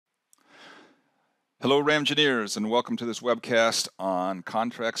Hello, Ramgineers, and welcome to this webcast on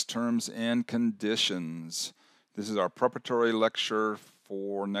contracts, terms, and conditions. This is our preparatory lecture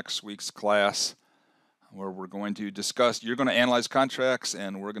for next week's class, where we're going to discuss, you're going to analyze contracts,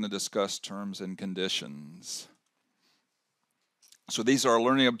 and we're going to discuss terms and conditions. So these are our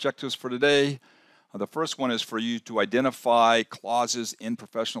learning objectives for today. The first one is for you to identify clauses in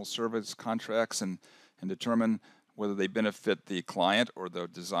professional service contracts and determine whether they benefit the client or the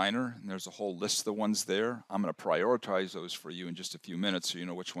designer, and there's a whole list of the ones there. I'm going to prioritize those for you in just a few minutes so you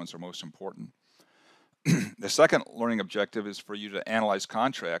know which ones are most important. The second learning objective is for you to analyze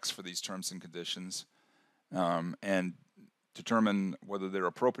contracts for these terms and conditions and determine whether they're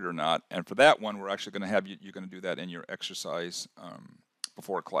appropriate or not. And for that one, we're actually going to have you're going to do that in your exercise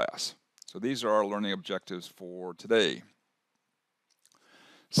before class. So these are our learning objectives for today.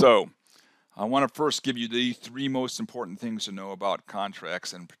 So I want to first give you the three most important things to know about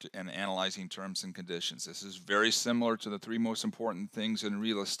contracts and analyzing terms and conditions. This is very similar to the three most important things in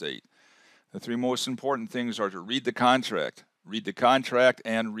real estate. The three most important things are to read the contract,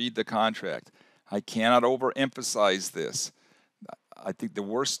 and read the contract. I cannot overemphasize this. I think the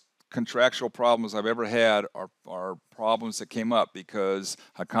worst contractual problems I've ever had are problems that came up because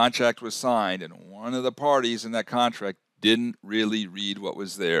a contract was signed and one of the parties in that contract didn't really read what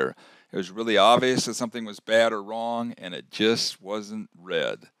was there. It was really obvious that something was bad or wrong, and it just wasn't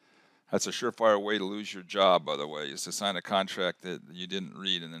read. That's a surefire way to lose your job, by the way, is to sign a contract that you didn't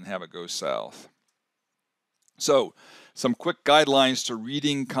read and then have it go south. So, some quick guidelines to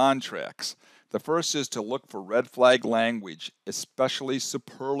reading contracts. The first is to look for red flag language, especially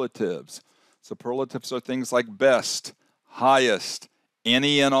superlatives. Superlatives are things like best, highest,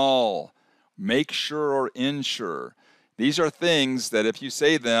 any and all, make sure or ensure. These are things that if you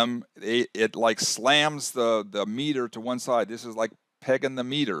say them, it like slams the meter to one side. This is like pegging the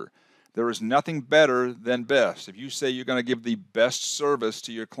meter. There is nothing better than best. If you say you're going to give the best service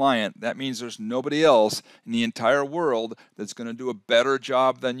to your client, that means there's nobody else in the entire world that's going to do a better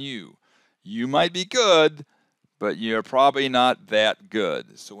job than you. You might be good, but you're probably not that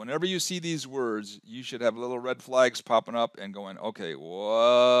good. So whenever you see these words, you should have little red flags popping up and going, okay,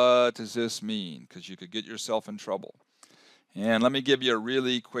 what does this mean? Because you could get yourself in trouble. And let me give you a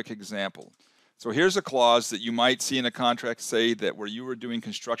really quick example. So here's a clause that you might see in a contract say that where you are doing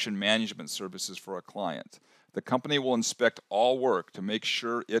construction management services for a client, the company will inspect all work to make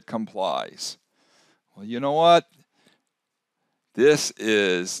sure it complies. Well, you know what? This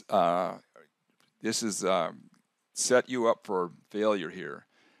is set you up for failure here.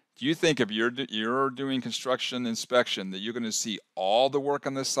 Do you think if you're doing construction inspection that you're going to see all the work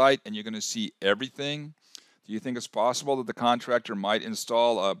on the site and you're going to see everything? Do you think it's possible that the contractor might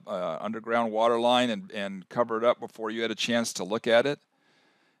install a underground water line and cover it up before you had a chance to look at it?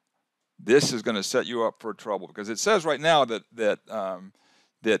 This is going to set you up for trouble because it says right now that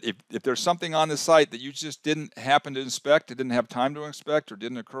if there's something on the site that you just didn't happen to inspect, it didn't have time to inspect, or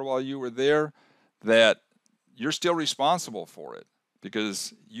didn't occur while you were there, that you're still responsible for it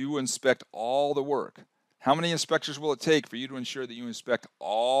because you inspect all the work. How many inspectors will it take for you to ensure that you inspect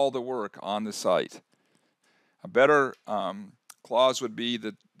all the work on the site? A better clause would be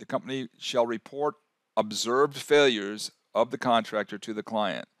that the company shall report observed failures of the contractor to the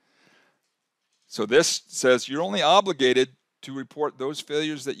client. So this says you're only obligated to report those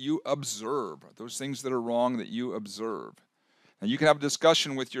failures that you observe, those things that are wrong that you observe. And you can have a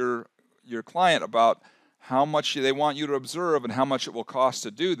discussion with your client about how much they want you to observe and how much it will cost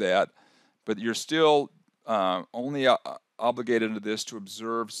to do that, but you're still only obligated to this to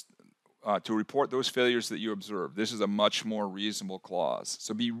observe to report those failures that you observe. This is a much more reasonable clause.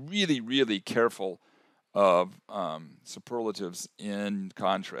 So be really, really careful of superlatives in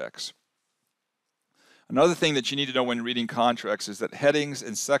contracts. Another thing that you need to know when reading contracts is that headings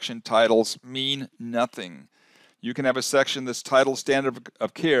and section titles mean nothing. You can have a section that's titled Standard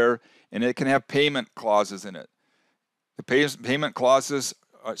of Care, and it can have payment clauses in it. The payment clauses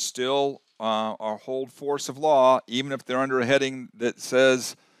still hold force of law, even if they're under a heading that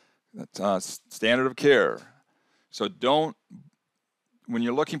says standard of care. So when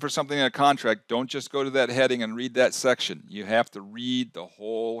you're looking for something in a contract, don't just go to that heading and read that section. You have to read the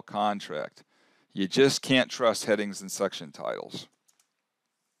whole contract. You just can't trust headings and section titles.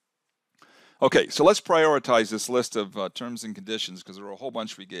 Okay, so let's prioritize this list of terms and conditions because there are a whole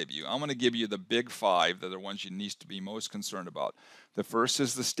bunch we gave you. I'm going to give you the big five that are ones you need to be most concerned about. The first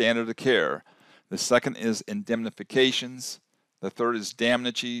is the standard of care. The second is indemnifications. The third is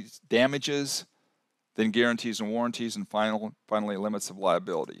damages, then guarantees and warranties, and finally limits of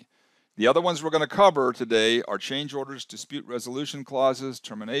liability. The other ones we're going to cover today are change orders, dispute resolution clauses,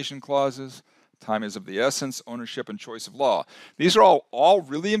 termination clauses, time is of the essence, ownership and choice of law. These are all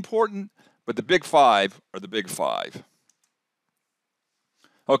really important, but the big five are the big five.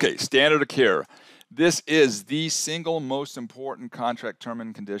 Okay, standard of care. This is the single most important contract term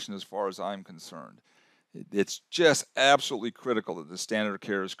and condition as far as I'm concerned. It's just absolutely critical that the standard of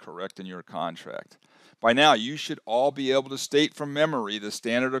care is correct in your contract. By now, you should all be able to state from memory the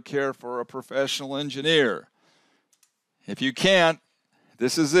standard of care for a professional engineer. If you can't,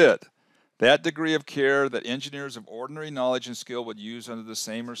 this is it. That degree of care that engineers of ordinary knowledge and skill would use under the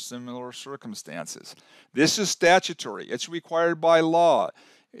same or similar circumstances. This is statutory. It's required by law.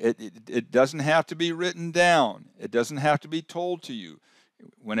 It doesn't have to be written down. It doesn't have to be told to you.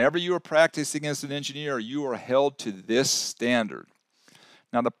 Whenever you are practicing as an engineer, you are held to this standard.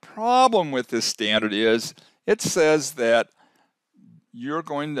 Now, the problem with this standard is it says that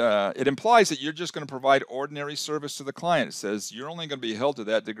it implies that you're just going to provide ordinary service to the client. It says you're only going to be held to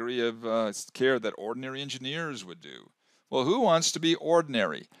that degree of care that ordinary engineers would do. Well, who wants to be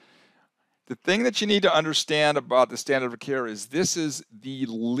ordinary? The thing that you need to understand about the standard of care is this is the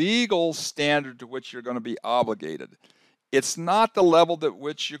legal standard to which you're going to be obligated. It's not the level at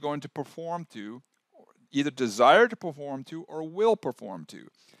which you're going to perform to, either desire to perform to or will perform to.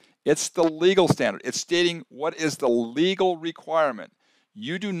 It's the legal standard. It's stating what is the legal requirement.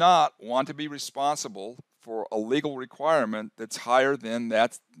 You do not want to be responsible for a legal requirement that's higher than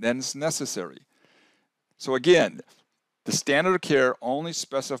is necessary. So again, the standard of care only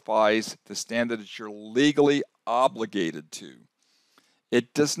specifies the standard that you're legally obligated to.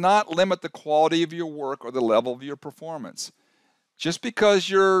 It does not limit the quality of your work or the level of your performance. Just because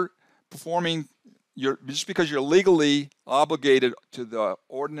you're legally obligated to the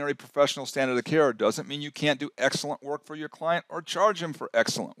ordinary professional standard of care doesn't mean you can't do excellent work for your client or charge him for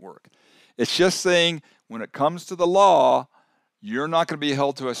excellent work. It's just saying when it comes to the law, you're not going to be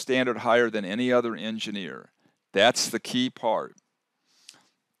held to a standard higher than any other engineer. That's the key part.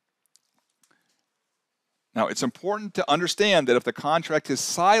 Now, it's important to understand that if the contract is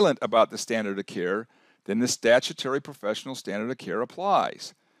silent about the standard of care, then the statutory professional standard of care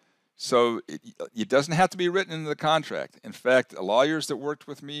applies. So it doesn't have to be written into the contract. In fact, lawyers that worked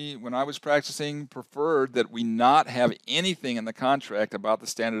with me when I was practicing preferred that we not have anything in the contract about the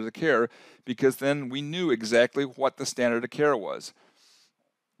standard of care, because then we knew exactly what the standard of care was.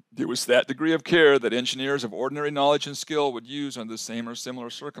 It was that degree of care that engineers of ordinary knowledge and skill would use under the same or similar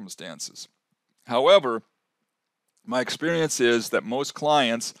circumstances. However, my experience is that most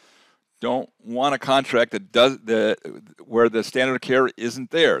clients don't want a contract where the standard of care isn't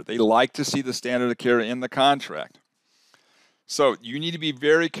there. They like to see the standard of care in the contract. So you need to be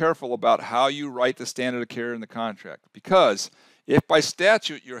very careful about how you write the standard of care in the contract, because if by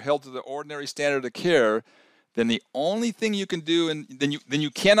statute you're held to the ordinary standard of care, then the only thing you can do, and then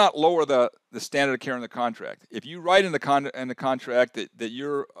you cannot lower the standard of care in the contract. If you write in the contract that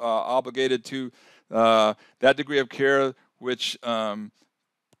you're obligated to that degree of care which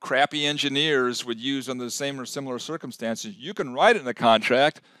crappy engineers would use under the same or similar circumstances, you can write it in the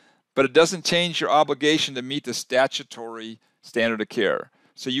contract, but it doesn't change your obligation to meet the statutory standard of care.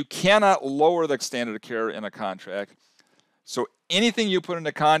 So you cannot lower the standard of care in a contract. So anything you put in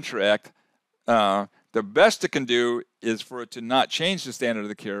the contract, the best it can do is for it to not change the standard of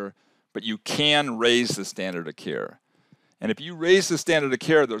the care, but you can raise the standard of care. And if you raise the standard of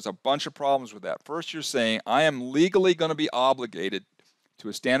care, there's a bunch of problems with that. First, you're saying, I am legally going to be obligated to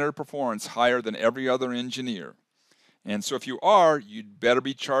a standard of performance higher than every other engineer. And so if you are, you'd better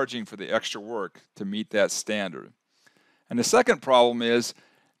be charging for the extra work to meet that standard. And the second problem is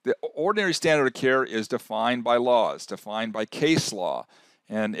the ordinary standard of care is defined by laws, defined by case law.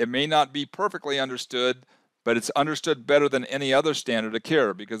 And it may not be perfectly understood, but it's understood better than any other standard of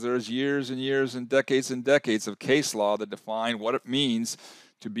care, because there's years and years and decades of case law that define what it means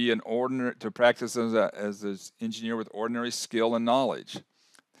to be to practice as an engineer with ordinary skill and knowledge.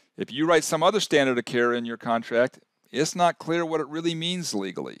 If you write some other standard of care in your contract, it's not clear what it really means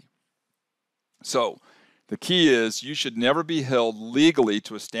legally. So the key is you should never be held legally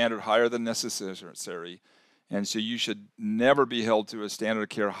to a standard higher than necessary. And so you should never be held to a standard of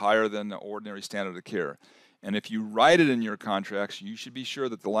care higher than the ordinary standard of care. And if you write it in your contracts, you should be sure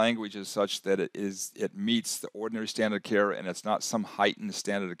that the language is such that it meets the ordinary standard of care and it's not some heightened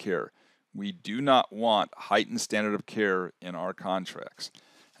standard of care. We do not want heightened standard of care in our contracts.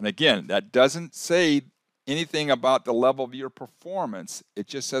 And again, that doesn't say anything about the level of your performance. It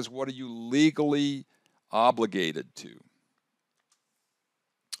just says, what are you legally obligated to?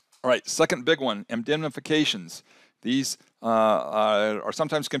 All right, second big one, indemnifications. These are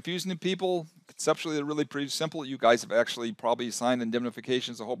sometimes confusing to people. Conceptually, they're really pretty simple. You guys have actually probably signed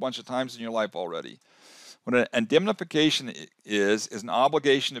indemnifications a whole bunch of times in your life already. What an indemnification is an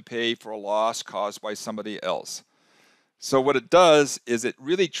obligation to pay for a loss caused by somebody else. So what it does is it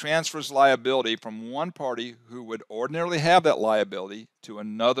really transfers liability from one party who would ordinarily have that liability to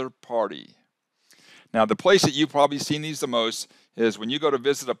another party. Now, the place that you've probably seen these the most is when you go to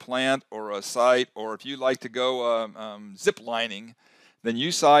visit a plant or a site, or if you like to go zip lining, then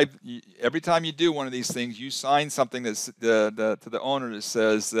you sign, every time you do one of these things, you sign something that's to the owner that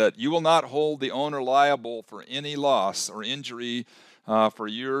says that you will not hold the owner liable for any loss or injury for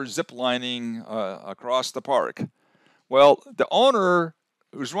your zip lining across the park. Well, the owner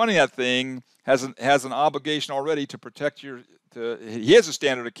who's running that thing has an obligation already to protect your. He has a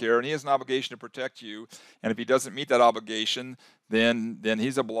standard of care, and he has an obligation to protect you. And if he doesn't meet that obligation, then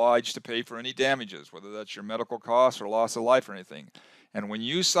he's obliged to pay for any damages, whether that's your medical costs or loss of life or anything. And when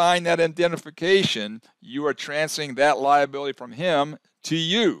you sign that indemnification, you are transferring that liability from him to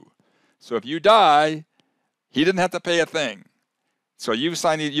you. So if you die, he didn't have to pay a thing. So you've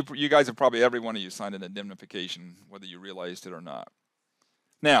signed it. You guys have probably, every one of you signed an indemnification, whether you realized it or not.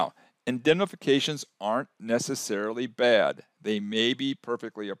 Now, indemnifications aren't necessarily bad. They may be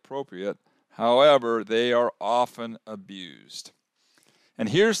perfectly appropriate. However, they are often abused. And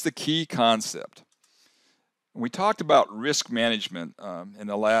here's the key concept. We talked about risk management in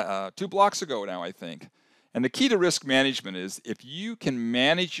the 2 blocks ago now, I think. And the key to risk management is if you can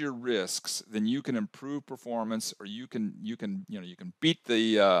manage your risks, then you can improve performance, or you can beat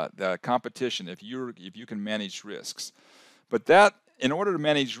the competition if you can manage risks. But that, in order to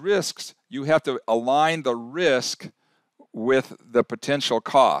manage risks, you have to align the risk with the potential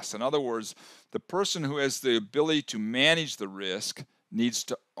costs. In other words, the person who has the ability to manage the risk needs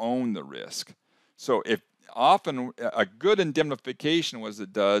to own the risk. So if often a good indemnification, what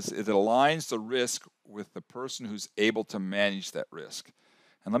it does is it aligns the risk with the person who's able to manage that risk.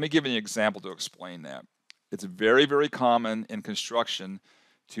 And let me give you an example to explain that. It's very, very common in construction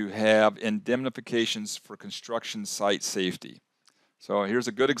to have indemnifications for construction site safety. So here's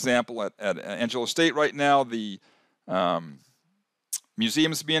a good example at Angelo State right now. The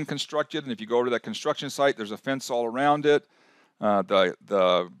museum is being constructed, and if you go to that construction site, there's a fence all around it.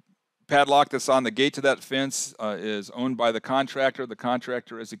 The padlock that's on the gate to that fence is owned by the contractor. The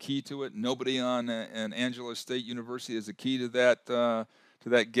contractor has a key to it. Nobody on Angelo State University has a key to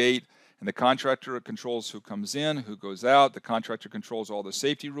that gate. And the contractor controls who comes in, who goes out. The contractor controls all the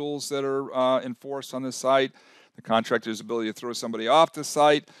safety rules that are enforced on the site. The contractor's ability to throw somebody off the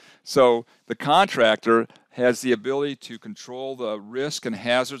site. So the contractor has the ability to control the risk and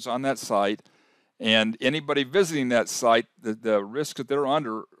hazards on that site. And anybody visiting that site, the risks that they're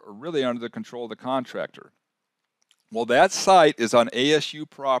under are really under the control of the contractor. Well, that site is on ASU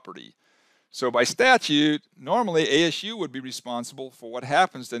property. So by statute, normally ASU would be responsible for what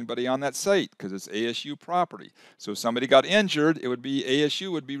happens to anybody on that site because it's ASU property. So if somebody got injured, it would be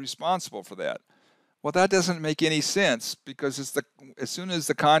ASU would be responsible for that. Well, that doesn't make any sense because as soon as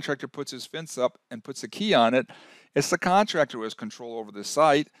the contractor puts his fence up and puts a key on it, it's the contractor who has control over the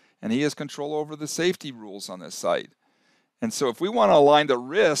site, and he has control over the safety rules on this site. And so if we want to align the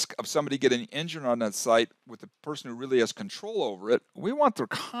risk of somebody getting injured on that site with the person who really has control over it, we want the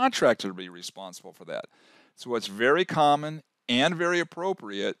contractor to be responsible for that. So it's very common and very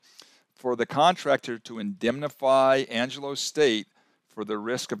appropriate for the contractor to indemnify Angelo State for the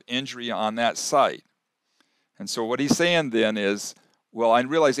risk of injury on that site. And so what he's saying then is, well, I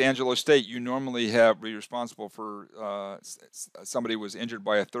realize Angelo State, you normally be responsible for somebody who was injured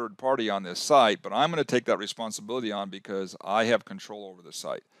by a third party on this site, but I'm going to take that responsibility on because I have control over the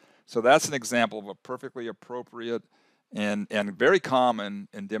site. So that's an example of a perfectly appropriate and very common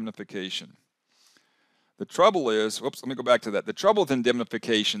indemnification. The trouble is, whoops, let me go back to that. The trouble with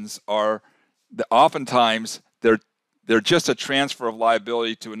indemnifications are that oftentimes they're just a transfer of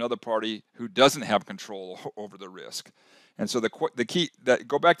liability to another party who doesn't have control over the risk. And so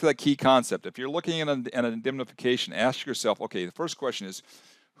go back to that key concept. If you're looking at an indemnification, ask yourself, okay, the first question is,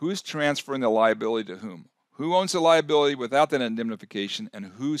 who's transferring the liability to whom? Who owns the liability without that indemnification, and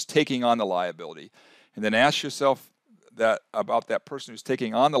who's taking on the liability? And then ask yourself about that person who's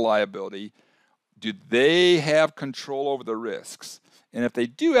taking on the liability, do they have control over the risks? And if they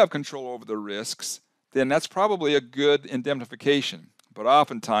do have control over the risks, then that's probably a good indemnification. But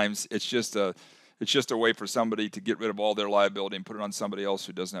oftentimes, it's just a way for somebody to get rid of all their liability and put it on somebody else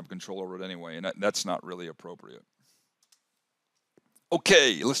who doesn't have control over it anyway, and that's not really appropriate.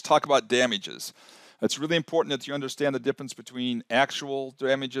 Okay, let's talk about damages. It's really important that you understand the difference between actual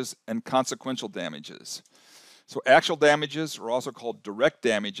damages and consequential damages. So actual damages, or also called direct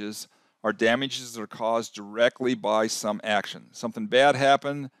damages, are damages that are caused directly by some action. Something bad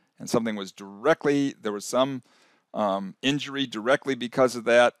happened, and something was there was some injury directly because of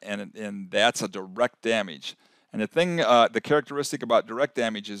that, and that's a direct damage. And the characteristic about direct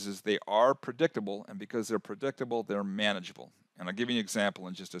damages is they are predictable, and because they're predictable, they're manageable. And I'll give you an example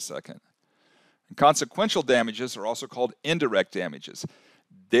in just a second. And consequential damages are also called indirect damages.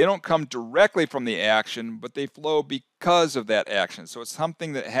 They don't come directly from the action, but they flow because of that action. So it's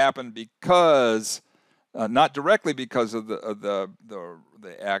something that happened because, not directly because of the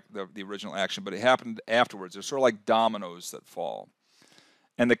original action, but it happened afterwards. They're sort of like dominoes that fall.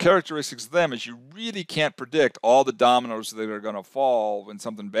 And the characteristics of them is you really can't predict all the dominoes that are going to fall when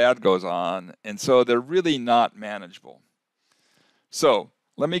something bad goes on, and so they're really not manageable. So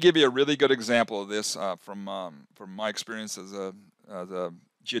let me give you a really good example of this from my experience as a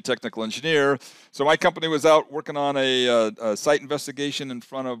geotechnical engineer. So my company was out working on a site investigation in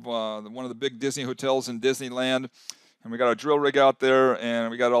front of one of the big Disney hotels in Disneyland. And we got a drill rig out there, and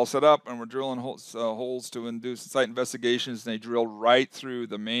we got it all set up, and we're drilling holes to induce site investigations. And they drilled right through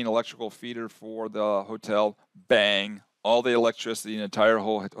the main electrical feeder for the hotel. Bang! All the electricity in the entire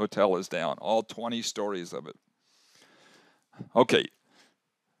whole hotel is down. All 20 stories of it. Okay.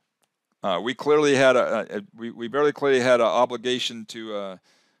 We clearly had we very clearly had an obligation to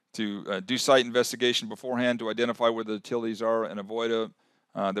do site investigation beforehand to identify where the utilities are and avoid it.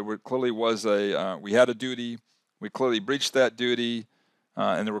 We had a duty. We clearly breached that duty,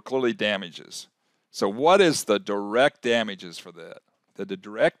 and there were clearly damages. So what is the direct damages for that? The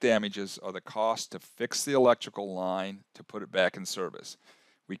direct damages are the cost to fix the electrical line to put it back in service.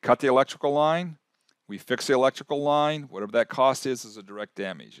 We cut the electrical line, we fix the electrical line, whatever that cost is the direct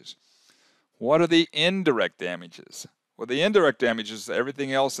damages. What are the indirect damages? Well, the indirect damages is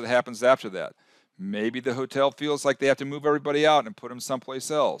everything else that happens after that. Maybe the hotel feels like they have to move everybody out and put them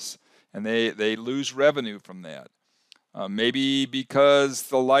someplace else, and they lose revenue from that. Maybe because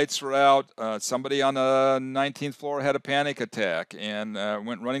the lights were out, somebody on the 19th floor had a panic attack and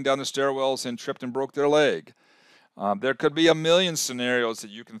went running down the stairwells and tripped and broke their leg. There could be a million scenarios that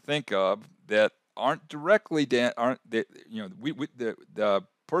you can think of that aren't directly the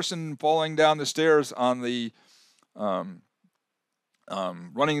person falling down the stairs on the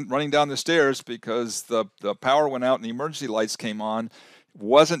running down the stairs because the power went out and the emergency lights came on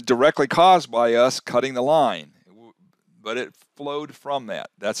wasn't directly caused by us cutting the line, but it flowed from that.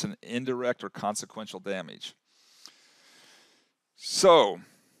 That's an indirect or consequential damage. So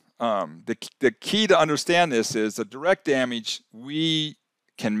the key to understand this is the direct damage, we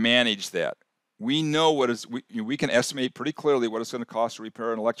can manage that. We know we can estimate pretty clearly what it's going to cost to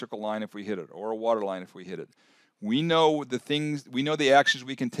repair an electrical line if we hit it, or a water line if we hit it. We know the actions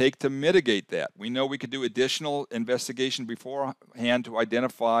we can take to mitigate that. We know we could do additional investigation beforehand to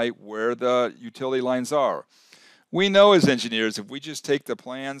identify where the utility lines are. We know as engineers, if we just take the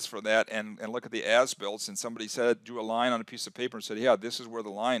plans for that and look at the as-built, and somebody drew a line on a piece of paper and said, yeah, this is where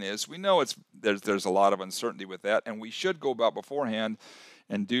the line is, we know there's a lot of uncertainty with that, and we should go about beforehand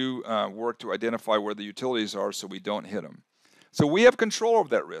and do work to identify where the utilities are so we don't hit them. So we have control over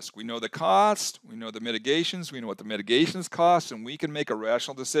that risk. We know the cost, we know the mitigations, we know what the mitigations cost, and we can make a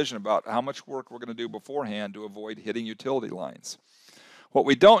rational decision about how much work we're going to do beforehand to avoid hitting utility lines. What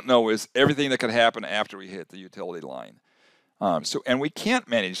we don't know is everything that could happen after we hit the utility line. And we can't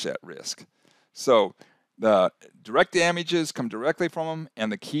manage that risk. So the direct damages come directly from them, and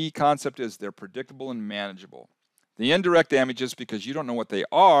the key concept is they're predictable and manageable. The indirect damages, because you don't know what they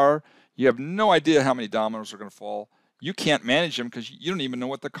are, you have no idea how many dominoes are going to fall. You can't manage them because you don't even know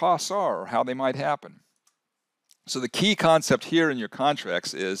what the costs are or how they might happen. So the key concept here in your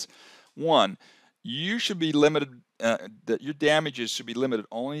contracts is, one, you should be limited, that your damages should be limited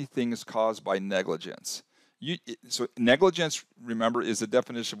only things caused by negligence. So negligence, remember, is the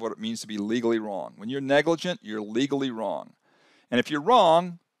definition of what it means to be legally wrong. When you're negligent, you're legally wrong. And if you're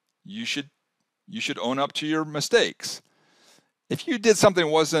wrong, you should own up to your mistakes. If you did something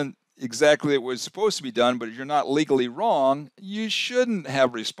that wasn't exactly what was supposed to be done, but if you're not legally wrong, you shouldn't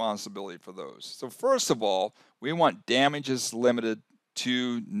have responsibility for those. So first of all, we want damages limited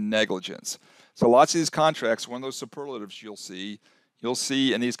to negligence. So lots of these contracts, one of those superlatives you'll see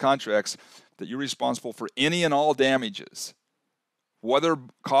in these contracts that you're responsible for any and all damages, whether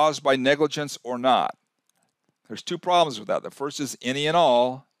caused by negligence or not. There's two problems with that. The first is any and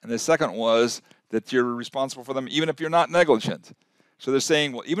all, and the second was that you're responsible for them even if you're not negligent. So they're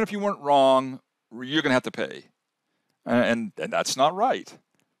saying, well, even if you weren't wrong, you're going to have to pay. And that's not right.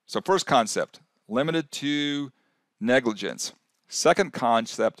 So first concept, limited to negligence. Second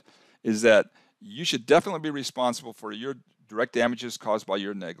concept is that you should definitely be responsible for your direct damages caused by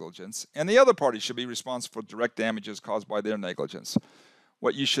your negligence, and the other party should be responsible for direct damages caused by their negligence.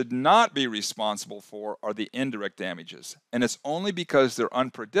 What you should not be responsible for are the indirect damages, and it's only because they're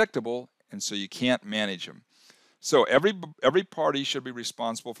unpredictable, and so you can't manage them. So every party should be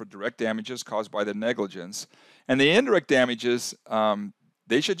responsible for direct damages caused by the negligence, and the indirect damages,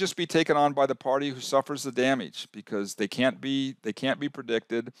 they should just be taken on by the party who suffers the damage, because they can't be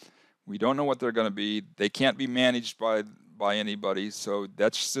predicted. We don't know what they're going to be. They can't be managed by anybody. So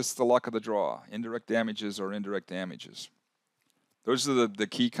that's just the luck of the draw. Indirect damages are indirect damages. Those are the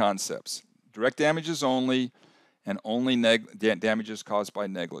key concepts. Direct damages only, and only damages caused by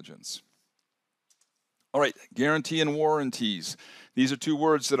negligence. All right, guarantee and warranties. These are two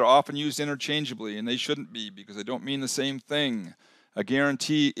words that are often used interchangeably, and they shouldn't be, because they don't mean the same thing. A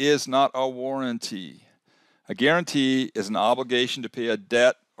guarantee is not a warranty. A guarantee is an obligation to pay a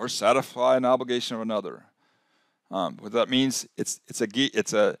debt or satisfy an obligation of another. What that means, it's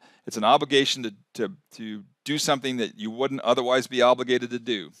an obligation to do something that you wouldn't otherwise be obligated to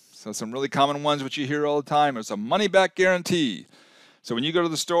do. So some really common ones which you hear all the time is a money-back guarantee. So when you go to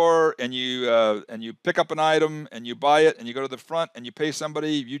the store and you pick up an item and you buy it and you go to the front and you pay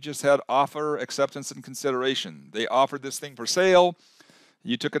somebody, you just had offer, acceptance, and consideration. They offered this thing for sale.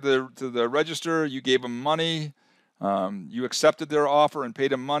 You took it to the register. You gave them money. You accepted their offer and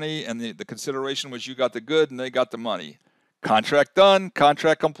paid them money, and the consideration was you got the good and they got the money. Contract done,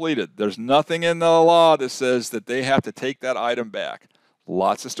 contract completed. There's nothing in the law that says that they have to take that item back.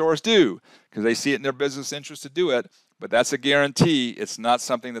 Lots of stores do, because they see it in their business interest to do it, but that's a guarantee. It's not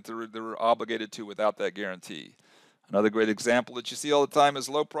something that they're obligated to without that guarantee. Another great example that you see all the time is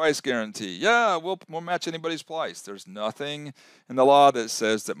low price guarantee. Yeah, we'll match anybody's price. There's nothing in the law that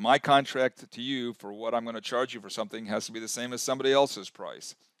says that my contract to you for what I'm going to charge you for something has to be the same as somebody else's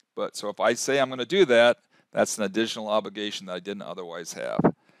price. But so if I say I'm going to do that, that's an additional obligation that I didn't otherwise have.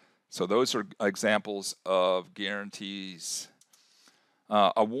 So those are examples of guarantees.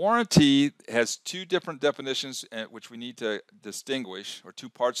 A warranty has two different definitions which we need to distinguish, or two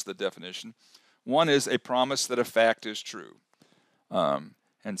parts of the definition. One is a promise that a fact is true.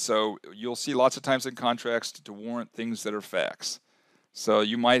 And so you'll see lots of times in contracts to warrant things that are facts. So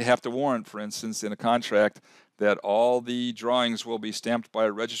you might have to warrant, for instance, in a contract that all the drawings will be stamped by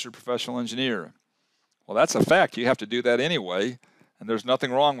a registered professional engineer. Well, that's a fact. You have to do that anyway, and there's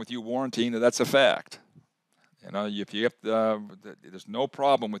nothing wrong with you warranting that that's a fact. You know, if you have there's no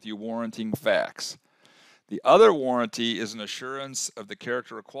problem with you warranting facts. The other warranty is an assurance of the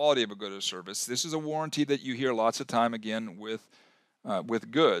character or quality of a good or service. This is a warranty that you hear lots of time again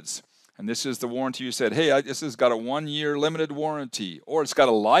with goods. And this is the warranty you said, hey, this has got a 1-year limited warranty, or it's got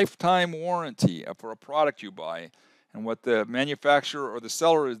a lifetime warranty for a product you buy. And what the manufacturer or the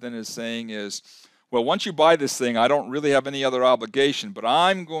seller then is saying is, well, once you buy this thing, I don't really have any other obligation, but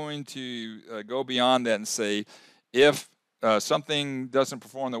I'm going to go beyond that and say, if something doesn't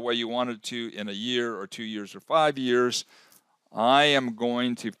perform the way you want it to in a year or 2 years or 5 years, I am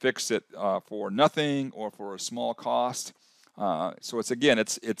going to fix it for nothing or for a small cost. So it's a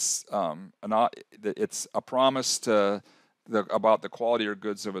promise about the quality or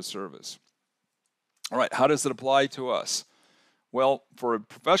goods of a service. All right, how does it apply to us? Well, for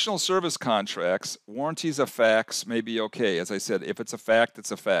professional service contracts, warranties of facts may be okay. As I said, if it's a fact,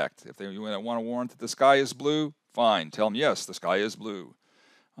 it's a fact. If you want to warrant that the sky is blue, fine. Tell them, yes, the sky is blue.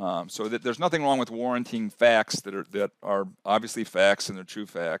 So there's nothing wrong with warranting facts that are obviously facts and they're true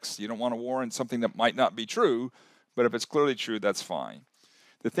facts. You don't want to warrant something that might not be true, but if it's clearly true, that's fine.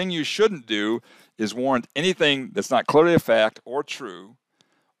 The thing you shouldn't do is warrant anything that's not clearly a fact or true,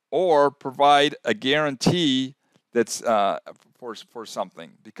 or provide a guarantee that's for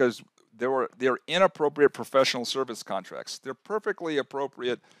something, because they're inappropriate professional service contracts. They're perfectly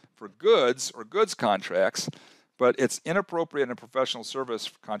appropriate for goods or goods contracts, but it's inappropriate in a professional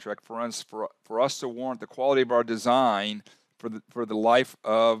service contract for us to warrant the quality of our design for the life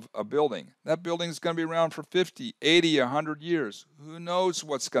of a building. That building is going to be around for 50, 80, 100 years. Who knows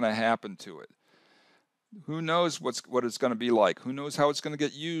what's going to happen to it? Who knows what it's going to be like? Who knows how it's going to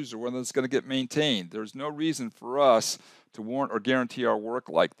get used or whether it's going to get maintained? There's no reason for us to warrant or guarantee our work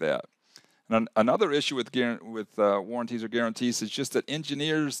like that. And another issue with warranties or guarantees is just that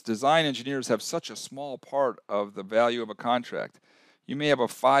design engineers have such a small part of the value of a contract. You may have a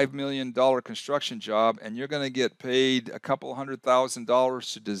 $5 million construction job and you're going to get paid a couple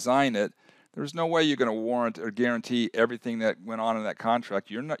 $100,000 to design it. There's no way you're going to warrant or guarantee everything that went on in that contract.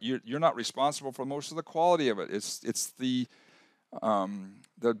 You're not responsible for most of the quality of it. It's the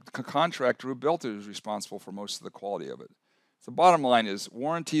contractor who built it who's responsible for most of the quality of it. The bottom line is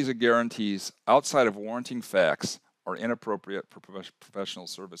warranties and guarantees outside of warranting facts are inappropriate for professional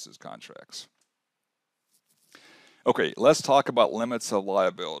services contracts. Okay, let's talk about limits of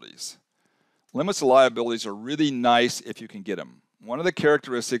liabilities. Limits of liabilities are really nice if you can get them. One of the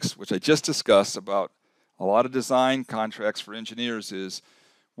characteristics, which I just discussed about a lot of design contracts for engineers, is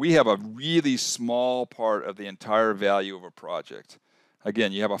we have a really small part of the entire value of a project.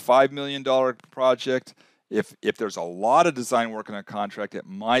 Again, you have a $5 million project. If there's a lot of design work in a contract, it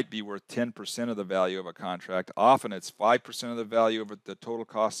might be worth 10% of the value of a contract. Often it's 5% of the value of the total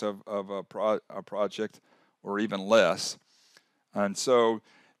cost of a project, or even less. And so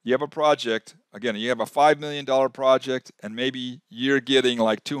you have a project, again, you have a $5 million project, and maybe you're getting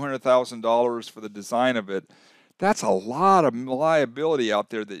like $200,000 for the design of it. That's a lot of liability out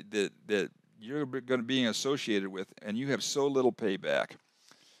there that you're going to be associated with, and you have so little payback.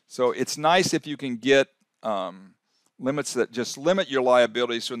 So it's nice if you can get limits that just limit your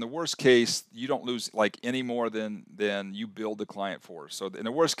liability. So in the worst case, you don't lose like any more than you billed the client for. So in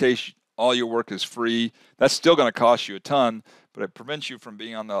the worst case, all your work is free. That's still going to cost you a ton, but it prevents you from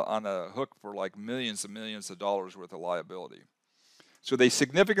being on the hook for like millions and millions of dollars worth of liability. So they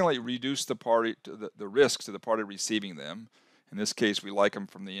significantly reduce the risks to the party receiving them. In this case, we like them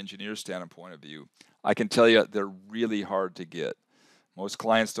from the engineer's standpoint of view. I can tell you they're really hard to get. Most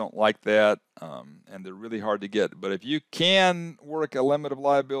clients don't like that, and they're really hard to get. But if you can work a limit of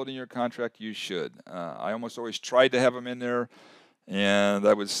liability in your contract, you should. I almost always tried to have them in there, and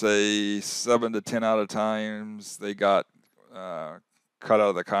I would say 7 to 10 out of times they got cut out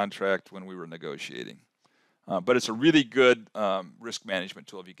of the contract when we were negotiating. But it's a really good risk management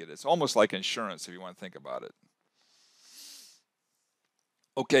tool if you get it. It's almost like insurance if you want to think about it.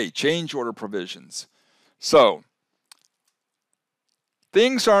 Okay, change order provisions. So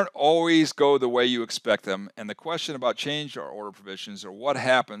things aren't always go the way you expect them, and the question about change order provisions are what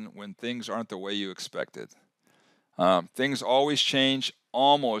happened when things aren't the way you expected. Things always change.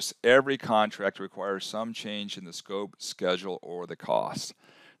 Almost every contract requires some change in the scope, schedule, or the cost.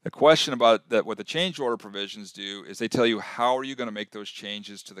 The question about that, what the change order provisions do is they tell you how are you going to make those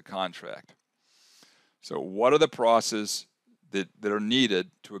changes to the contract. So what are the processes that are needed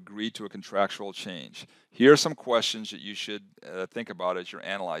to agree to a contractual change? Here are some questions that you should think about as you're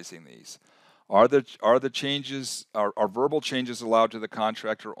analyzing these. Are the changes, are verbal changes allowed to the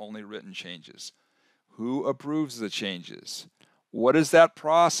contract, or only written changes? Who approves the changes? What is that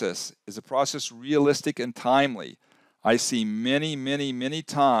process? Is the process realistic and timely? I see many, many, many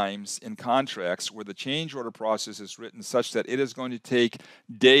times in contracts where the change order process is written such that it is going to take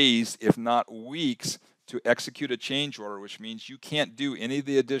days, if not weeks, to execute a change order, which means you can't do any of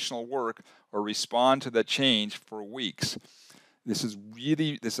the additional work or respond to that change for weeks. This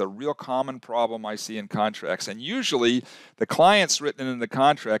is a real common problem I see in contracts, and usually the client's written in the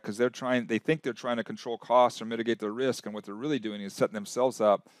contract because they think they're trying to control costs or mitigate the risk, and what they're really doing is setting themselves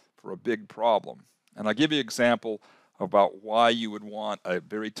up for a big problem. And I'll give you an example about why you would want a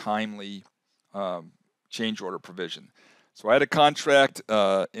very timely change order provision. So I had a contract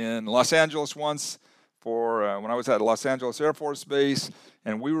in Los Angeles once for when I was at Los Angeles Air Force Base,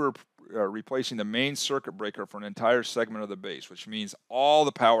 and we were replacing the main circuit breaker for an entire segment of the base, which means all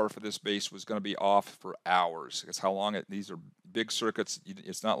the power for this base was going to be off for hours. That's how long these are big circuits.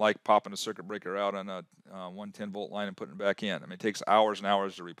 It's not like popping a circuit breaker out on a 110-volt line and putting it back in. I mean, it takes hours and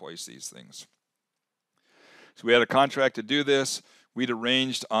hours to replace these things. So we had a contract to do this. We'd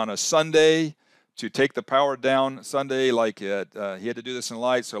arranged on a Sunday to take the power down. Sunday, like he had to do this in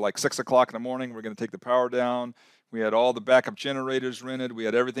light, so like 6 o'clock in the morning, we're going to take the power down. We had all the backup generators rented. We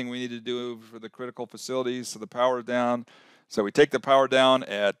had everything we needed to do for the critical facilities, so the power down. So we take the power down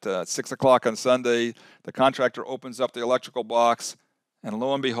at 6 o'clock on Sunday. The contractor opens up the electrical box, and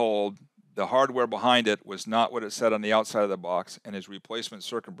lo and behold, the hardware behind it was not what it said on the outside of the box, and his replacement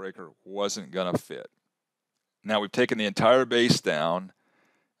circuit breaker wasn't going to fit. Now we've taken the entire base down,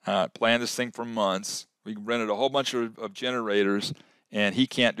 planned this thing for months. We rented a whole bunch of generators, and he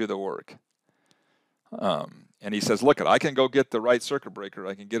can't do the work. And he says, look, I can go get the right circuit breaker.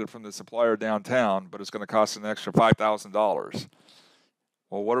 I can get it from the supplier downtown, but it's going to cost an extra $5,000.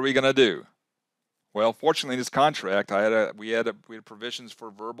 Well, what are we going to do? Well, fortunately, in this contract, we had provisions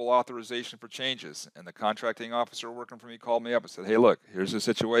for verbal authorization for changes. And the contracting officer working for me called me up and said, hey, look, here's the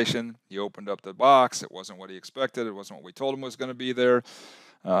situation. He opened up the box. It wasn't what he expected. It wasn't what we told him was going to be there.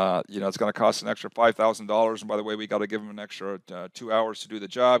 It's going to cost an extra $5,000. And by the way, we got to give him an extra 2 hours to do the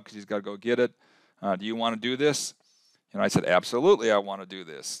job because he's got to go get it. Do you want to do this? And I said, absolutely, I want to do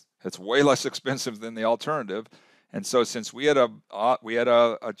this. It's way less expensive than the alternative. And so since we had a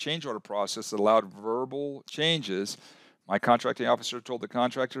change order process that allowed verbal changes, My contracting officer told the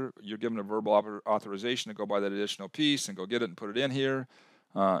contractor, you're given a verbal authorization to go buy that additional piece and go get it and put it in here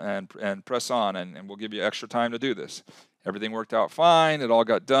and press on, and we'll give you extra time to do this. Everything worked out fine. It all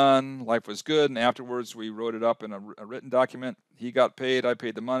got done. Life was good. And afterwards, we wrote it up in a written document. He got paid. I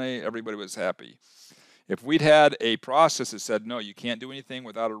paid the money. Everybody was happy. If we'd had a process that said, no, you can't do anything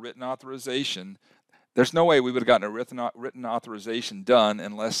without a written authorization, there's no way we would have gotten a written authorization done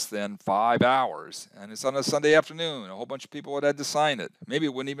in less than 5 hours. And it's on a Sunday afternoon. A whole bunch of people would have had to sign it. Maybe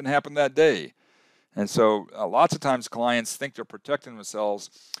it wouldn't even happen that day. And so lots of times clients think they're protecting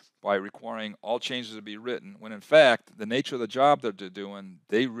themselves by requiring all changes to be written, when in fact, the nature of the job that they're doing,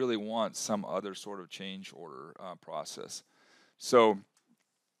 they really want some other sort of change order process. So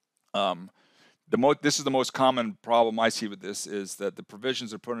this is the most common problem I see with this, is that the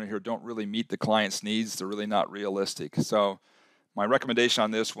provisions they're putting in here don't really meet the client's needs. They're really not realistic. So my recommendation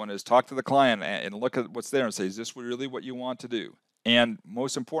on this one is talk to the client and look at what's there and say, is this really what you want to do? And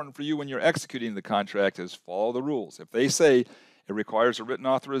most important for you when you're executing the contract is follow the rules. If they say it requires a written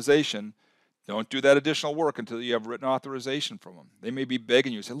authorization, don't do that additional work until you have written authorization from them. They may be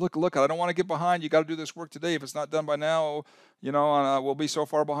begging you, say, look, I don't want to get behind. You got to do this work today. If it's not done by now, we'll be so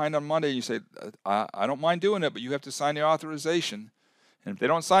far behind on Monday. You say, I don't mind doing it, but you have to sign the authorization. And if they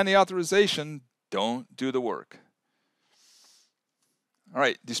don't sign the authorization, don't do the work. All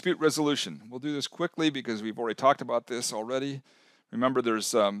right, dispute resolution. We'll do this quickly because we've already talked about this already. Remember,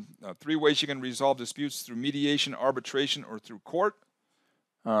 there's 3 ways you can resolve disputes: through mediation, arbitration, or through court.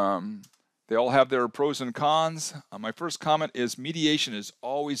 They all have their pros and cons. My first comment is mediation is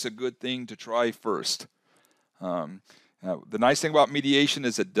always a good thing to try first. The nice thing about mediation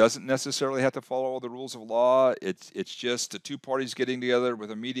is it doesn't necessarily have to follow all the rules of law. It's just the 2 parties getting together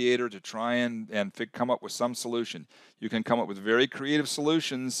with a mediator to try and come up with some solution. You can come up with very creative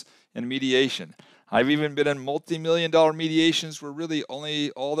solutions in mediation. I've even been in multi-million-dollar mediations where really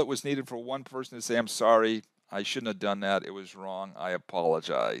all that was needed for one person to say, I'm sorry, I shouldn't have done that. It was wrong. I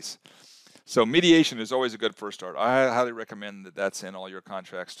apologize. So mediation is always a good first start. I highly recommend that that's in all your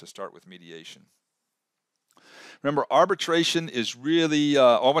contracts, to start with mediation. Remember, arbitration is really,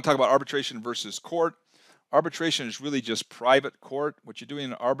 I want to talk about arbitration versus court. Arbitration is really just private court. What you're doing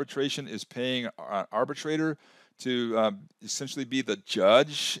in arbitration is paying an arbitrator to essentially be the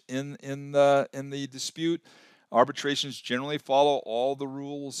judge in the dispute. Arbitrations generally follow all the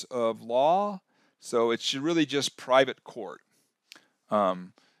rules of law, so it's really just private court.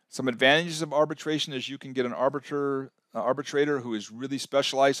 Some advantages of arbitration is you can get an arbitrator who is really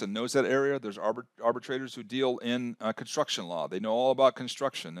specialized and knows that area. There's arbitrators who deal in construction law. They know all about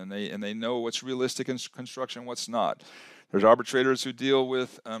construction, and they know what's realistic in construction, what's not. There's arbitrators who deal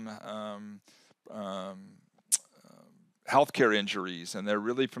with healthcare injuries, and they're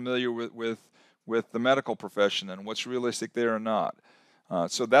really familiar with the medical profession and what's realistic there or not.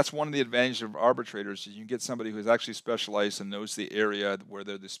 So that's one of the advantages of arbitrators, is you can get somebody who's actually specialized and knows the area where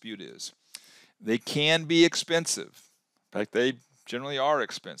their dispute is. They can be expensive. In fact, they generally are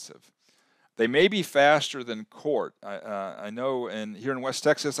expensive. They may be faster than court. I know here in West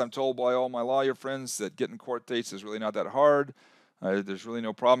Texas, I'm told by all my lawyer friends that getting court dates is really not that hard. There's really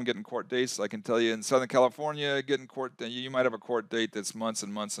no problem getting court dates. I can tell you in Southern California, you might have a court date that's months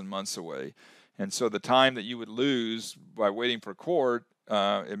and months and months away. And so the time that you would lose by waiting for court,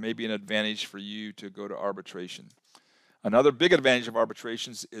 it may be an advantage for you to go to arbitration. Another big advantage of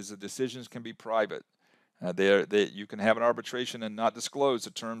arbitrations is the decisions can be private. You can have an arbitration and not disclose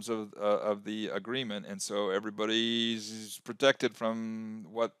the terms of the agreement, and so everybody's protected from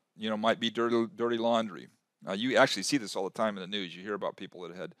what might be dirty laundry. You actually see this all the time in the news. You hear about people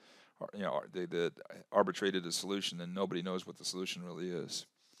that had, that arbitrated a solution and nobody knows what the solution really is.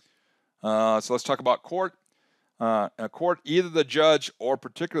 So let's talk about court. A court, either the judge or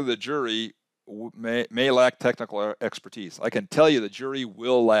particularly the jury may lack technical expertise. I can tell you the jury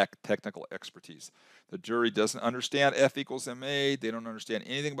will lack technical expertise. The jury doesn't understand F equals MA. They don't understand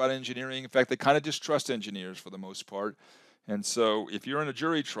anything about engineering. In fact, they kind of distrust engineers for the most part. And so if you're in a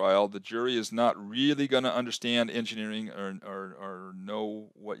jury trial, the jury is not really going to understand engineering or know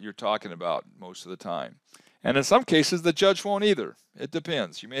what you're talking about most of the time. And in some cases, the judge won't either. It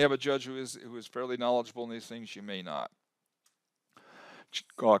depends. You may have a judge who is fairly knowledgeable in these things. You may not.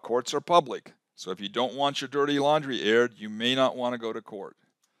 Courts are public. So if you don't want your dirty laundry aired, you may not want to go to court.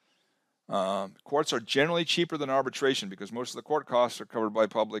 Courts are generally cheaper than arbitration because most of the court costs are covered by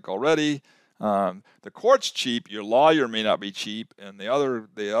public already. The court's cheap. Your lawyer may not be cheap, and the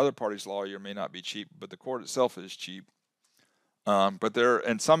other party's lawyer may not be cheap, but the court itself is cheap. But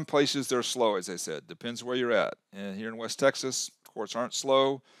in some places they're slow, as I said. Depends where you're at. And here in West Texas, courts aren't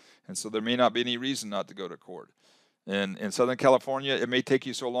slow, and so there may not be any reason not to go to court. In Southern California, it may take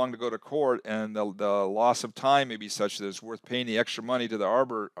you so long to go to court, and the loss of time may be such that it's worth paying the extra money to the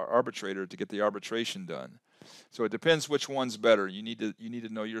arbitrator to get the arbitration done. So it depends which one's better. You need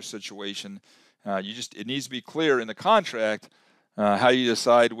to know your situation. It needs to be clear in the contract how you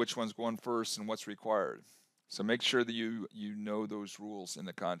decide which one's going first and what's required. So make sure that you know those rules in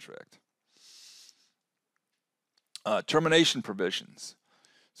the contract. Termination provisions.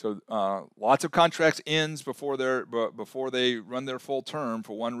 So lots of contracts ends before they run their full term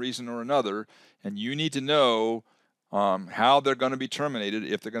for one reason or another, and you need to know how they're going to be terminated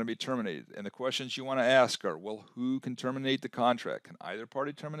if they're going to be terminated. And the questions you want to ask are, well, who can terminate the contract? Can either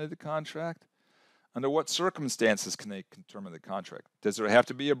party terminate the contract? Under what circumstances can they terminate the contract? Does there have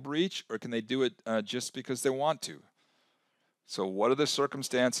to be a breach, or can they do it just because they want to? So what are the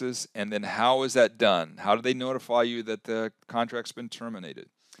circumstances, and then how is that done? How do they notify you that the contract's been terminated?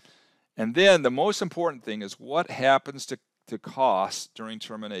 And then the most important thing is what happens to costs during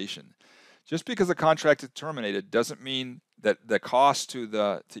termination. Just because a contract is terminated doesn't mean that the costs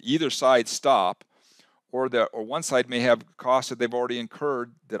to either side stop, or one side may have costs that they've already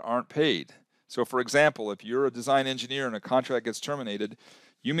incurred that aren't paid. So for example, if you're a design engineer and a contract gets terminated,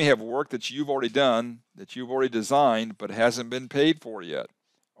 you may have work that you've already done, that you've already designed, but hasn't been paid for yet.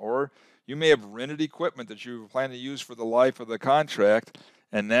 Or you may have rented equipment that you plan to use for the life of the contract,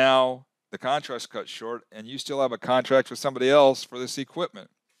 and now the contract's cut short, and you still have a contract with somebody else for this equipment.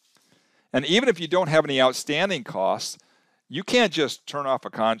 And even if you don't have any outstanding costs, you can't just turn off a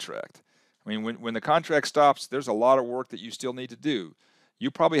contract. I mean, when the contract stops, there's a lot of work that you still need to do. You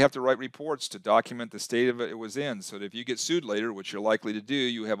probably have to write reports to document the state of it was in, so that if you get sued later, which you're likely to do,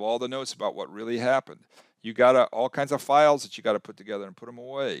 you have all the notes about what really happened. You got all kinds of files that you got to put together and put them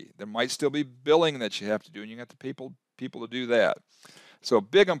away. There might still be billing that you have to do, and you have to people to do that. So a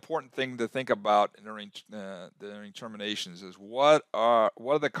big important thing to think about during terminations is what are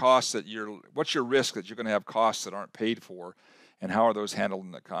the costs what's your risk that you're going to have costs that aren't paid for, and how are those handled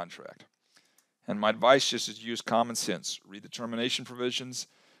in the contract? And my advice just is use common sense. Read the termination provisions.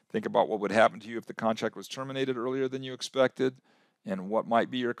 Think about what would happen to you if the contract was terminated earlier than you expected, and what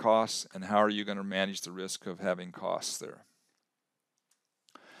might be your costs, and how are you going to manage the risk of having costs there.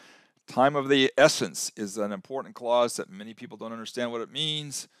 Time of the essence is an important clause that many people don't understand what it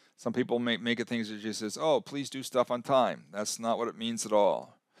means. Some people make it things that just says, oh, please do stuff on time. That's not what it means at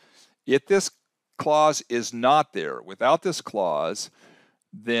all. If this clause is not there, without this clause,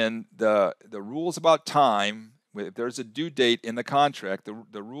 then the rules about time, if there's a due date in the contract,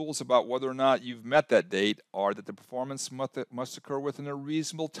 the rules about whether or not you've met that date are that the performance must occur within a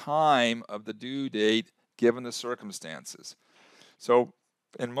reasonable time of the due date given the circumstances. So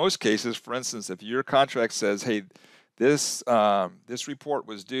in most cases, for instance, if your contract says, hey, this report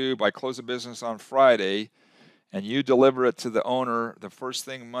was due by close of business on Friday, and you deliver it to the owner the first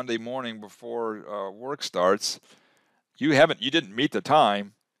thing Monday morning before work starts, you didn't meet the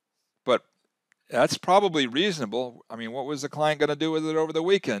time, but that's probably reasonable. I mean, what was the client going to do with it over the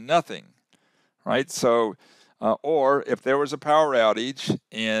weekend? Nothing, right? So, or if there was a power outage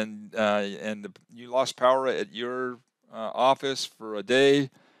and you lost power at your office for a day,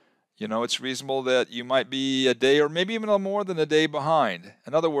 it's reasonable that you might be a day or maybe even more than a day behind.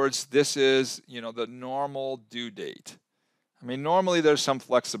 In other words, this is, the normal due date. I mean, normally there's some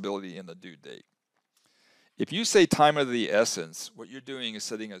flexibility in the due date. If you say time of the essence, what you're doing is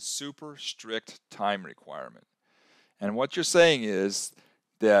setting a super strict time requirement. And what you're saying is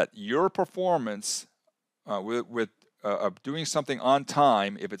that your performance of doing something on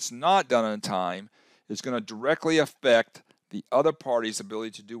time, if it's not done on time, is going to directly affect the other party's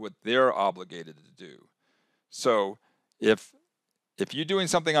ability to do what they're obligated to do. So if you're doing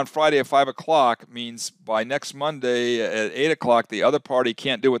something on Friday at 5 o'clock, means by next Monday at 8 o'clock, the other party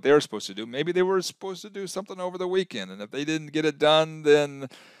can't do what they're supposed to do. Maybe they were supposed to do something over the weekend, and if they didn't get it done, then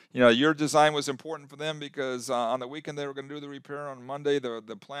your design was important for them because on the weekend they were going to do the repair. On Monday,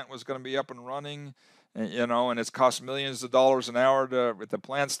 the plant was going to be up and running, and it's cost millions of dollars an hour if the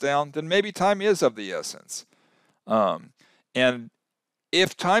plant's down. Then maybe time is of the essence. And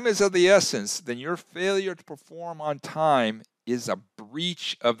if time is of the essence, then your failure to perform on time is a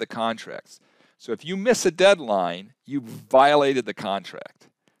breach of the contracts. So if you miss a deadline, you violated the contract.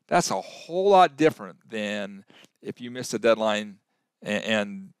 That's a whole lot different than if you missed a deadline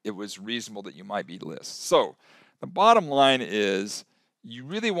and it was reasonable that you might be missed. So the bottom line is you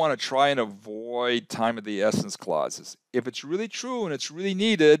really want to try and avoid time of the essence clauses. If it's really true and it's really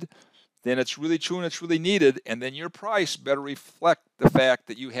needed, then it's really true and it's really needed, and then your price better reflect the fact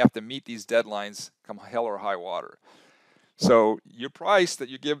that you have to meet these deadlines come hell or high water. So your price that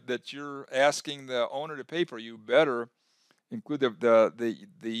you're asking the owner to pay for, you better include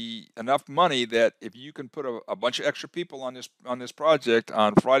the enough money that if you can put a bunch of extra people on this project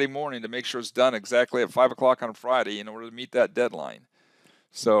on Friday morning to make sure it's done exactly at 5 o'clock on Friday in order to meet that deadline.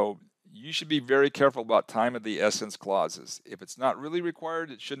 So you should be very careful about time of the essence clauses. If it's not really required,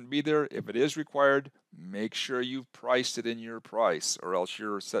 it shouldn't be there. If it is required, make sure you've priced it in your price, or else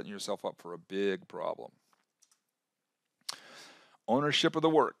you're setting yourself up for a big problem. Ownership of the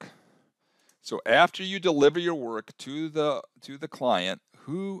work. So after you deliver your work to the client,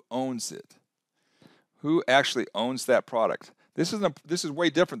 who owns it? Who actually owns that product? This is way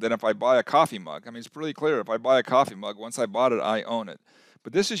different than if I buy a coffee mug. I mean, it's pretty clear. If I buy a coffee mug, once I bought it, I own it.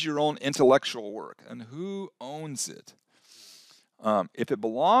 But this is your own intellectual work, and who owns it? If it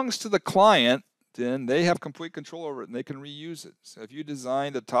belongs to the client, then they have complete control over it, and they can reuse it. So if you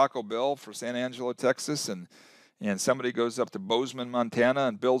designed a Taco Bell for San Angelo, Texas, and somebody goes up to Bozeman, Montana,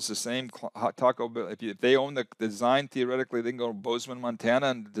 and builds the same Taco Bell, if they own the design, theoretically, they can go to Bozeman, Montana,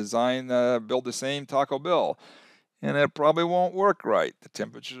 and build the same Taco Bell. And it probably won't work right. The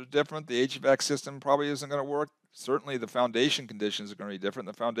temperatures are different. The HVAC system probably isn't going to work. Certainly the foundation conditions are going to be different.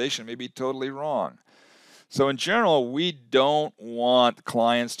 The foundation may be totally wrong. So in general, we don't want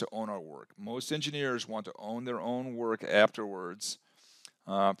clients to own our work. Most engineers want to own their own work afterwards.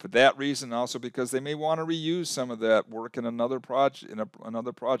 For that reason, also because they may want to reuse some of that work in another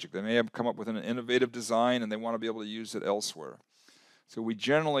project. They may have come up with an innovative design and they want to be able to use it elsewhere. So we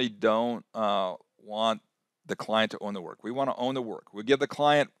generally don't want the client to own the work. We want to own the work. We give the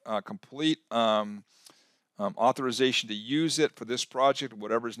client complete authorization to use it for this project,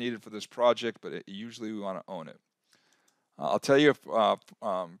 whatever is needed for this project, but usually we want to own it. I'll tell you,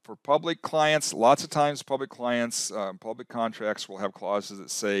 for public clients, lots of times public clients, public contracts will have clauses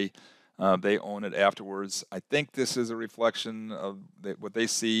that say they own it afterwards. I think this is a reflection of what they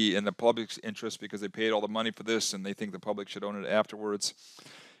see in the public's interest because they paid all the money for this and they think the public should own it afterwards.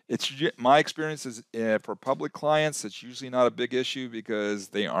 My experience is for public clients, it's usually not a big issue because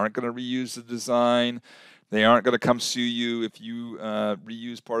they aren't going to reuse the design. They aren't going to come sue you if you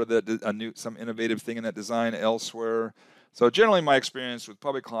reuse part of that some innovative thing in that design elsewhere. So generally, my experience with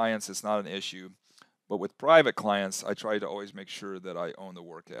public clients, it's not an issue. But with private clients, I try to always make sure that I own the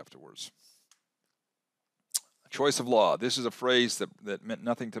work afterwards. Choice of law. This is a phrase that meant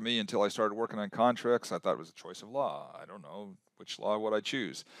nothing to me until I started working on contracts. I thought it was a choice of law. I don't know, which law would I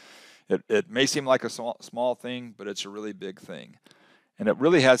choose? It may seem like a small thing, but it's a really big thing. And it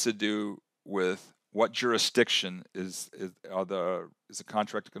really has to do with what jurisdiction is the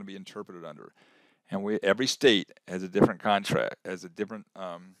contract going to be interpreted under. And every state has a different contract, has a different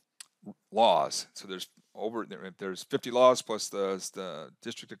laws. So there's 50 laws plus the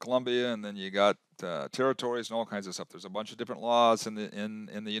District of Columbia, and then you got territories and all kinds of stuff. There's a bunch of different laws in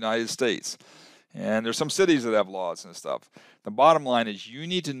the United States. And there's some cities that have laws and stuff. The bottom line is you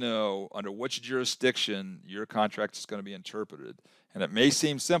need to know under which jurisdiction your contract is going to be interpreted. And it may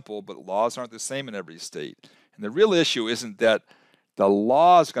seem simple, but laws aren't the same in every state. And the real issue isn't that the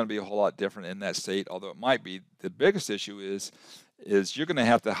law is going to be a whole lot different in that state, although it might be. The biggest issue is you're going to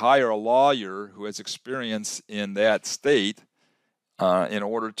have to hire a lawyer who has experience in that state in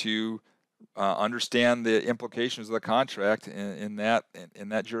order to understand the implications of the contract in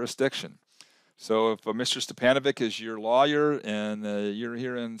that jurisdiction. So if Mr. Stepanovic is your lawyer and you're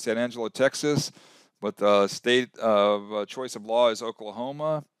here in San Angelo, Texas, but the state of choice of law is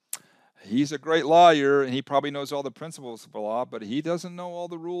Oklahoma, he's a great lawyer and he probably knows all the principles of the law, but he doesn't know all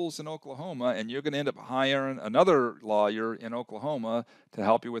the rules in Oklahoma, and you're going to end up hiring another lawyer in Oklahoma to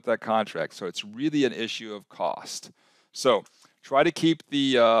help you with that contract. So it's really an issue of cost. So try to keep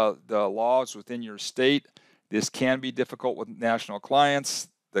the laws within your state. This can be difficult with national clients.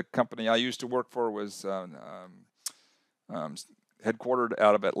 The company I used to work for was headquartered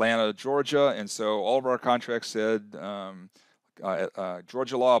out of Atlanta, Georgia, and so all of our contracts said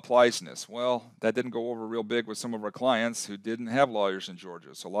Georgia law applies in this. Well, that didn't go over real big with some of our clients who didn't have lawyers in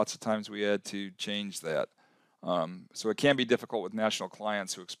Georgia, so lots of times we had to change that. So it can be difficult with national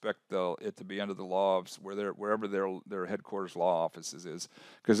clients who expect it to be under the law of wherever their headquarters law offices is,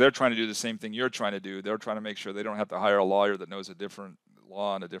 because they're trying to do the same thing you're trying to do. They're trying to make sure they don't have to hire a lawyer that knows a different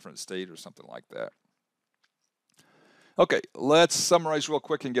law in a different state or something like that. Okay, let's summarize real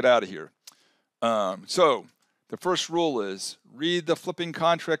quick and get out of here. So the first rule is read the flipping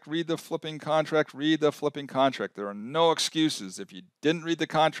contract, read the flipping contract, read the flipping contract. There are no excuses. If you didn't read the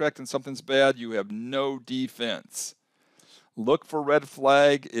contract and something's bad, you have no defense. Look for red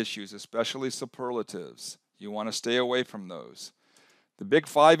flag issues, especially superlatives. You want to stay away from those. The big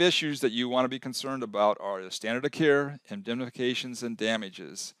 5 issues that you want to be concerned about are the standard of care, indemnifications and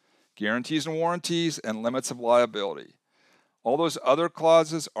damages, guarantees and warranties, and limits of liability. All those other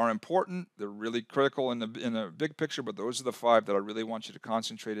clauses are important. They're really critical in the big picture, but those are the 5 that I really want you to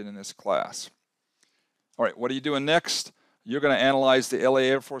concentrate in this class. All right, what are you doing next? You're going to analyze the LA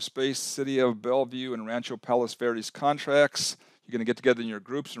Air Force Base, City of Bellevue, and Rancho Palos Verdes contracts. You're going to get together in your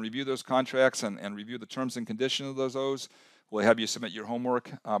groups and review those contracts and review the terms and conditions of those. We'll have you submit your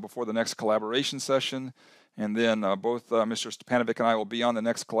homework before the next collaboration session. And then both Mr. Stepanovic and I will be on the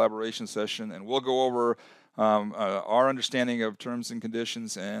next collaboration session, and we'll go over our understanding of terms and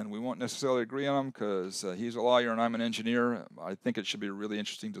conditions, and we won't necessarily agree on them because he's a lawyer and I'm an engineer. I think it should be a really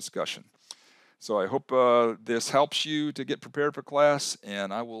interesting discussion. So I hope this helps you to get prepared for class,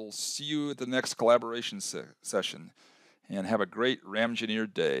 and I will see you at the next collaboration session. And have a great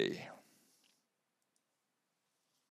Ramgineer day.